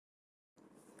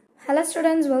Hello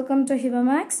students, welcome to Hiba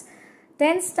Max.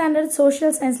 10th standard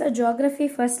social science geography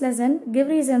first lesson give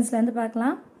reasons la irundhu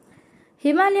paakalam.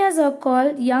 Himalayas are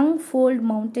called young fold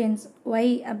mountains. Why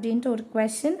அப்படின்ற ஒரு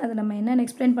question அது நம்ம என்னன்னு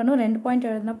explain பண்ணோம். 2 point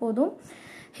எழுதுனா போதும்.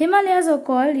 Himalayas are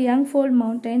called young fold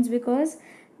mountains because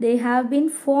they have been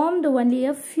formed only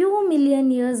a few million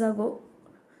years ago.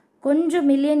 கொஞ்சம்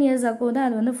million years ago தான்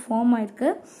அது வந்து form ஆயிருக்கு.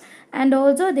 And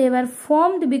also they were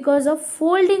formed because of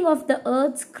folding of the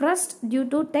earth's crust due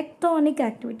to tectonic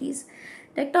activities.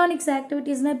 Tectonic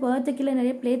activities na இப்போ earth கீழ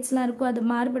நிறைய plates-லாம் இருக்கும், அது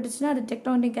மாறுபட்டுச்சுனா அது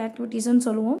tectonic activities னு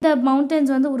சொல்லுவோம். The mountains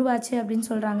வந்து உருவாச்சு அப்படினு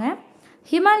சொல்றாங்க.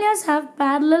 Himalayas have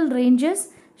parallel ranges,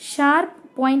 sharp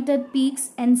pointed peaks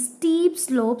and steep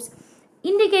slopes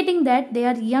indicating that they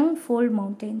are young fold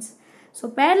mountains.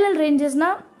 So parallel ranges na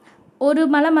ஒரு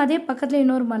மலை மாதிரி பக்கத்துல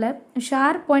இன்னொரு மலை,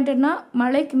 ஷார்ப் பாயிண்டட்னா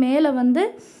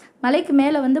மலைக்கு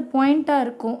மேலே வந்து பாயிண்ட்டாக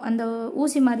இருக்கும், அந்த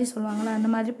ஊசி மாதிரி சொல்லுவாங்களா அந்த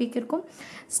மாதிரி பீக் இருக்கும்.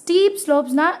 ஸ்டீப்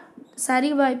ஸ்லோப்ஸ்னால்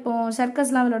சரிவாக இப்போ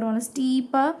சர்க்கஸ்லாம் விளையாடுவாங்க,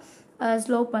 ஸ்டீப்பாக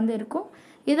ஸ்லோப் வந்து இருக்கும்.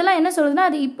 இதெல்லாம் என்ன சொல்லுதுன்னா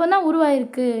அது இப்போ தான்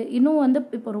உருவாயிருக்கு, இன்னும் வந்து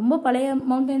இப்போ ரொம்ப பழைய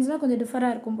மவுண்டன்ஸ்லாம் கொஞ்சம்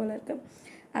டிஃபராக இருக்கும் போல இருக்கு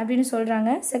அப்படின்னு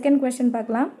சொல்கிறாங்க. செகண்ட் கொஸ்டின்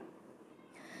பார்க்கலாம்.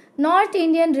 North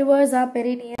Indian reverse R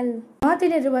perineal. North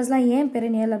Indian ரிவர்ஸ்லாம் ஏன்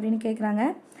பெரினியல் அப்படின்னு கேட்குறாங்க.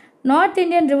 North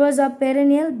Indian rivers are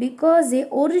perennial because they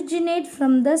originate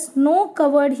from the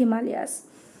snow-covered Himalayas.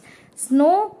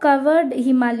 Snow-covered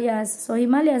Himalayas. So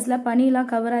Himalayasல பனிலாம்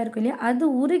cover ஆயிருக்கும் இல்லையா, அது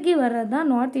உருகி வர்றது தான்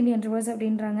நார்த் இந்தியன் ரிவர்ஸ்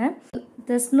அப்படின்றாங்க.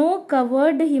 The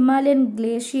snow-covered Himalayan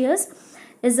glaciers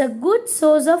is a good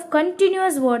source of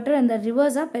continuous water and the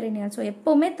rivers are perennial. So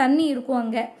எப்பவுமே தண்ணி இருக்கும்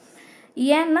அங்கே.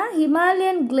 ஏன்னா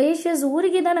ஹிமாலயன் கிளேஷியர்ஸ்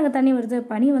உருகி தான் நாங்கள் தண்ணி வருது,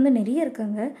 பனி வந்து நிறைய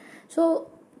இருக்காங்க. ஸோ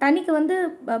தண்ணிக்கு வந்து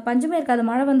பஞ்சமே இருக்காது,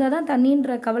 மழை வந்தால் தான்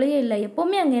தண்ணின்ற கவலையே இல்லை,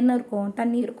 எப்போவுமே அங்கே என்ன இருக்கும்,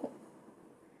 தண்ணி இருக்கும்.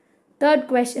 தேர்ட்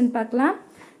கொஸ்டின் பார்க்கலாம்.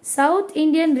 South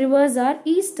Indian reverse R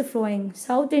east flowing.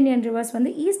 South Indian reverse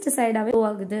வந்து ஈஸ்ட் சைடாகவே ஃப்ளோ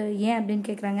ஆகுது, ஏன் அப்படின்னு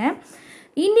கேட்குறாங்க.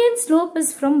 Indian slope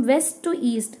is from west to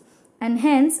east and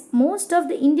hence most of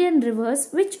the Indian reverse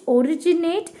which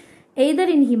originate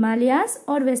either in Himalayas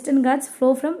R western God's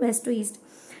flow from west to east.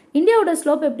 இந்தியாவோட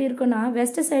slope எப்படி இருக்குன்னா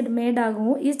west side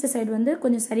மேடாகவும் east side வந்து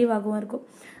கொஞ்சம் சரிவாகவும் இருக்கும்.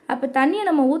 அப்போ தண்ணியை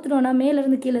நம்ம ஊற்றுனோன்னா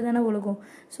மேலேருந்து கீழே தானே ஒழுகும்.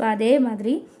 ஸோ அதே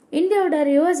மாதிரி இந்தியாவோட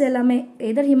ரிவர்ஸ் எல்லாமே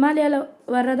எதர் ஹிமாலயாவில்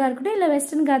வர்றதா இருக்கட்டும் இல்லை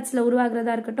வெஸ்டர்ன் காட்ஸில்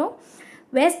உருவாகிறதா இருக்கட்டும்,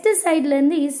 வெஸ்ட்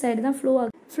சைட்லேருந்து ஈஸ்ட் சைடு தான்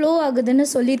ஃப்ளோ ஆகுதுன்னு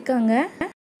சொல்லியிருக்காங்க.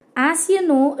 As you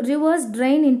know, rivers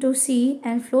drain into sea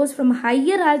and flows from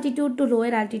higher altitude to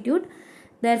lower altitude,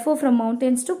 therefore from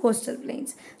mountains to coastal plains.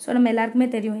 So நம்ம எல்லாருக்குமே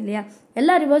தெரியும் இல்லையா,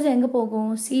 எல்லா ரிவர்ஸும் எங்கே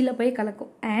போகும், சீல போய்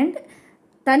கலக்கும். அண்ட்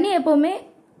தண்ணி எப்போவுமே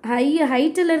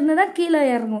ஹைட்டில் இருந்து தான் கீழே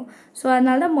இறங்கும். ஸோ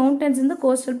அதனால தான் மவுண்டன்ஸ் இருந்து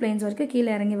கோஸ்டல் பிளெயின்ஸ் வரைக்கும் கீழே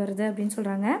இறங்கி வருது அப்படின்னு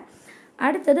சொல்கிறாங்க.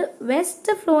 அடுத்தது west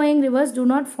flowing reverse two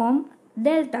not form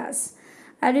deltas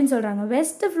அப்படின்னு சொல்கிறாங்க.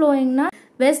 வெஸ்ட் ஃப்ளோயிங்னா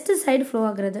வெஸ்ட் சைடு ஃப்ளோ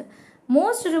ஆகுறது.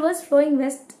 Most reverse flowing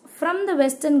west from the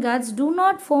western God's two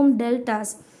not form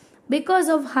deltas because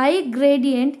of high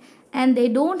gradient and they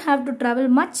don't have to travel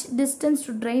much distance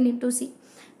to drain into sea.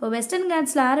 இப்போ western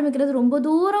காட்ஸில் ஆரம்பிக்கிறது ரொம்ப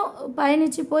தூரம்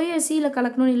பயணித்து போய் சீல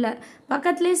கலக்கணும்னு இல்லை,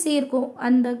 பக்கத்துலேயே சீ இருக்கும்,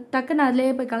 அந்த டக்குன்னு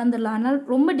அதிலேயே போய் கலந்துடலாம். அதனால்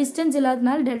ரொம்ப டிஸ்டன்ஸ்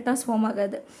இல்லாதனால டெல்டாஸ் ஃபார்ம்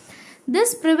ஆகாது.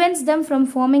 This prevents them from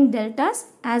forming deltas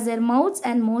as their mouths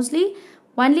and mostly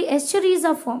only estuaries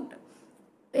are formed.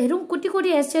 வெறும் குட்டி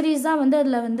குட்டி எஸ்டரிஸ் தான் வந்து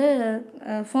அதில் வந்து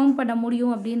ஃபார்ம் பண்ண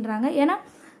முடியும் அப்படின்றாங்க. ஏன்னா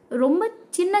ரொம்ப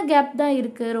சின்ன கேப் தான்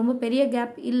இருக்குது, ரொம்ப பெரிய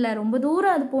கேப் இல்லை, ரொம்ப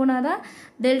தூரம் அது போனால் தான்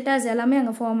டெல்டாஸ் எல்லாமே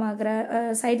அங்கே ஃபார்ம் ஆகிற,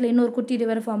 சைடில் இன்னொரு குட்டி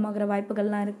ரிவர் ஃபார்ம் ஆகிற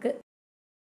வாய்ப்புகள்லாம் இருக்குது.